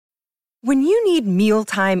When you need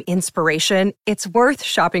mealtime inspiration, it's worth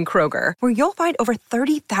shopping Kroger, where you'll find over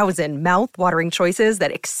 30,000 mouth-watering choices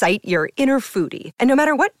that excite your inner foodie. And no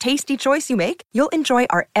matter what tasty choice you make, you'll enjoy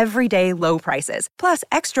our everyday low prices, plus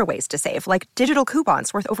extra ways to save, like digital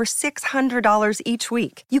coupons worth over $600 each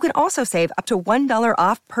week. You can also save up to $1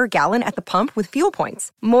 off per gallon at the pump with fuel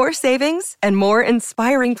points. More savings and more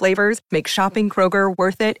inspiring flavors make shopping Kroger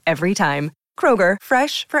worth it every time. Kroger,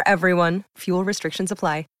 fresh for everyone. Fuel restrictions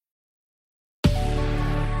apply.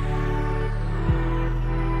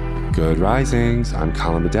 Good Risings. I'm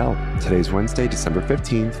Colin Bedell. Today's Wednesday, December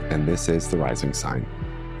 15th, and this is The Rising Sign.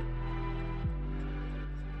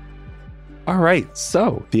 All right,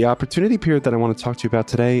 so the opportunity period that I want to talk to you about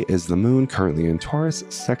today is the moon currently in Taurus,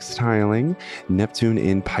 sextiling Neptune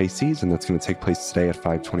in Pisces, and that's going to take place today at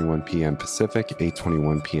 5:21 p.m. Pacific,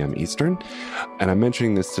 8:21 p.m. Eastern. And I'm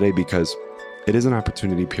mentioning this today because it is an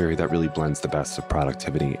opportunity period that really blends the best of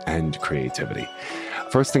productivity and creativity.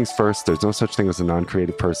 First things first, there's no such thing as a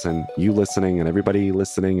non-creative person. You listening and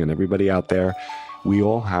everybody out there, we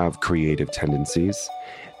all have creative tendencies.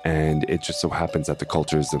 And it just so happens that the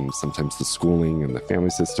cultures and sometimes the schooling and the family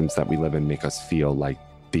systems that we live in make us feel like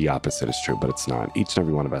the opposite is true, but it's not. Each and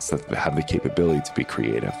every one of us have the capability to be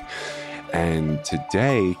creative. And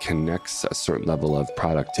today connects a certain level of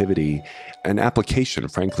productivity and application,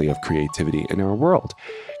 frankly, of creativity in our world.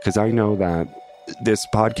 Because I know that this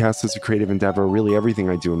podcast is a creative endeavor. Really, everything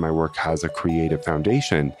I do in my work has a creative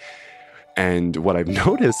foundation. And what I've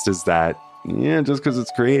noticed is that, just because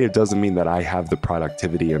it's creative doesn't mean that I have the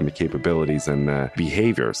productivity and the capabilities and the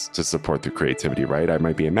behaviors to support the creativity, right? I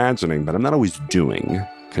might be imagining, but I'm not always doing,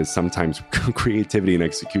 because sometimes creativity and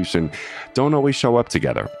execution don't always show up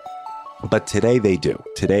together. But today they do.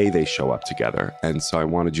 Today they show up together. And so I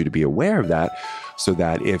wanted you to be aware of that so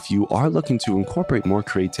that if you are looking to incorporate more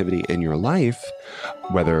creativity in your life,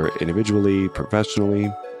 whether individually,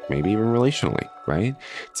 professionally, maybe even relationally, right?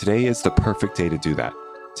 Today is the perfect day to do that.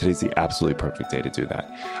 Today's the absolutely perfect day to do that.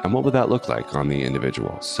 And what would that look like on the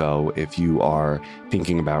individual? So if you are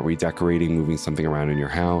thinking about redecorating, moving something around in your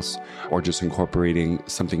house, or just incorporating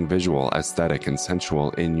something visual, aesthetic, and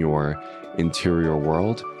sensual in your interior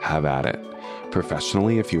world, have at it.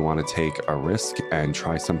 Professionally, if you want to take a risk and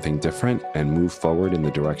try something different and move forward in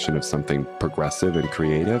the direction of something progressive and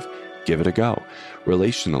creative, give it a go.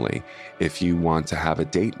 Relationally, if you want to have a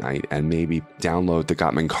date night and maybe download the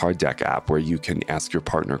Gottman Card Deck app where you can ask your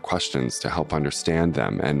partner questions to help understand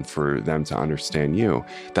them and for them to understand you,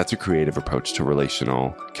 that's a creative approach to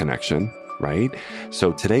relational connection, right?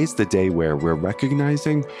 So today's the day where we're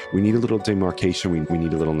recognizing we need a little demarcation, we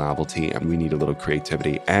need a little novelty, and we need a little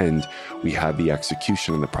creativity, and we have the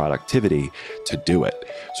execution and the productivity to do it.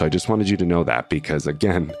 So I just wanted you to know that because,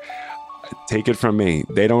 again, take it from me,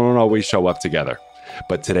 they don't always show up together,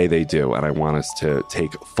 but today they do, and I want us to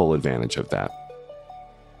take full advantage of that.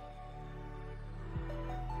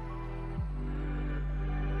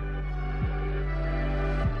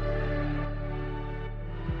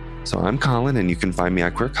 So I'm Colin, and you can find me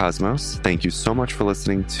at Queer Cosmos. Thank you so much for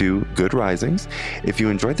listening to Good Risings. If you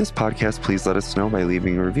enjoyed this podcast, please let us know by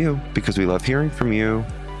leaving a review because we love hearing from you.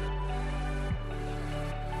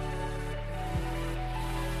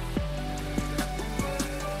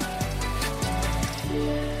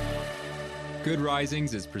 Good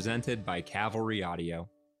Risings is presented by Cavalry Audio.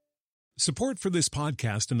 Support for this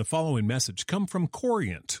podcast and the following message come from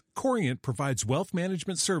Corient. Corient provides wealth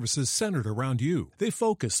management services centered around you. They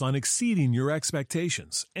focus on exceeding your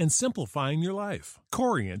expectations and simplifying your life.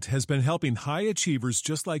 Corient has been helping high achievers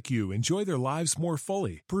just like you enjoy their lives more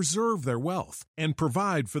fully, preserve their wealth, and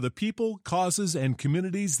provide for the people, causes, and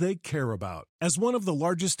communities they care about. As one of the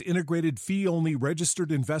largest integrated fee-only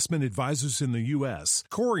registered investment advisors in the U.S.,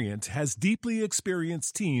 Corient has deeply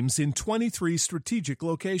experienced teams in 23 strategic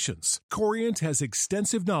locations. Corient has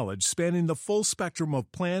extensive knowledge spanning the full spectrum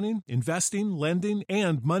of planning, investing, lending,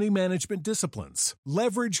 and money management disciplines.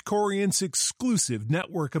 Leverage Corient's exclusive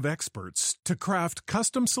network of experts to craft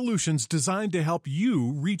custom solutions designed to help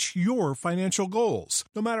you reach your financial goals,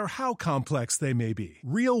 no matter how complex they may be.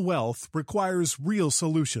 Real wealth requires real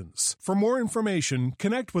solutions. For more information,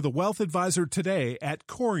 connect with a wealth advisor today at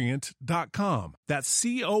Corient.com. That's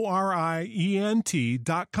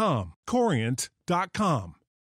Corient.com. Corient.com.